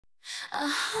A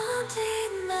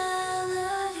haunting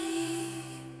melody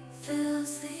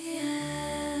fills the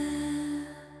air,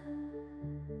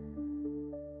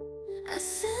 a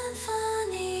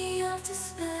symphony of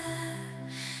despair.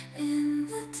 In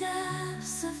the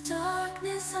depths of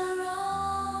darkness I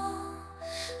roam,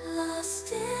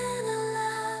 lost in a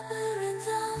labyrinth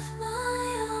of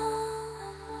my own,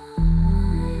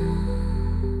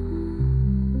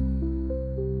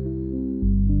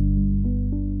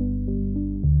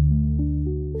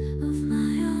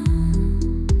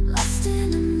 lost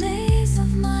in a maze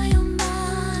of my own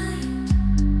mind,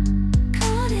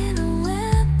 caught in a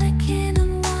web I can't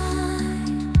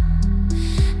unwind.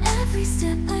 Every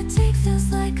step I take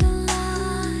feels like a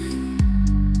lie,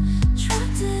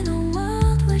 trapped in a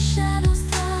world where shadows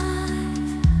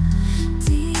thrive.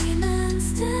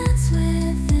 Demons dance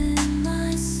within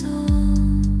my soul,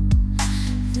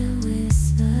 their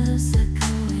whispers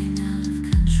echoing out of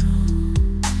control.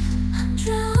 I'm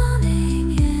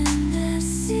drowning in this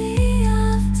sea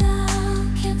of doubt,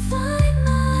 can't find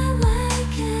my way,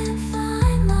 can't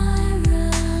find my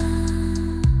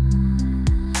route.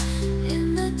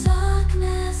 In the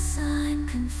darkness I'm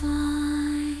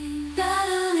confined,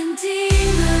 battling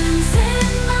demons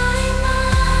in my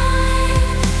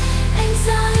mind.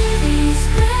 Anxiety's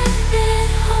grip, it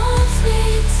holds me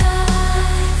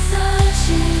tight,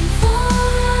 searching for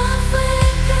a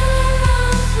flicker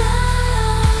of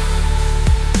light.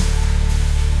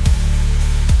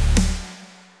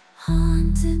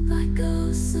 Haunted by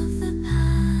ghosts of the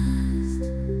past,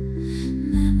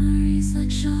 memories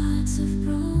like shards of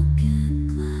broken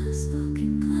glass,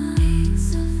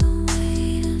 Weeks of the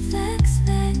weight of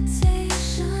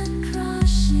expectation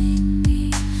crushing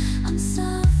me. I'm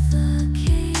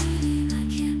suffocating, I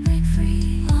can't break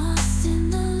free, lost in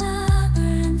the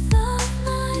labyrinth of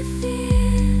my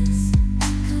fears.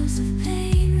 Echoes of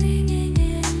pain ringing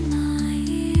in my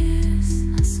ears.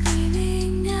 I'm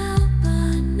screaming out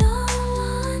but no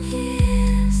one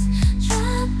hears,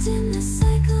 trapped in this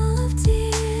cycle of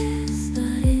tears.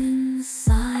 But in the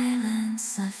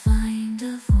silence I find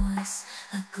a voice,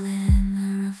 a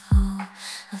glimmer of hope,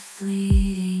 a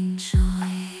fleeting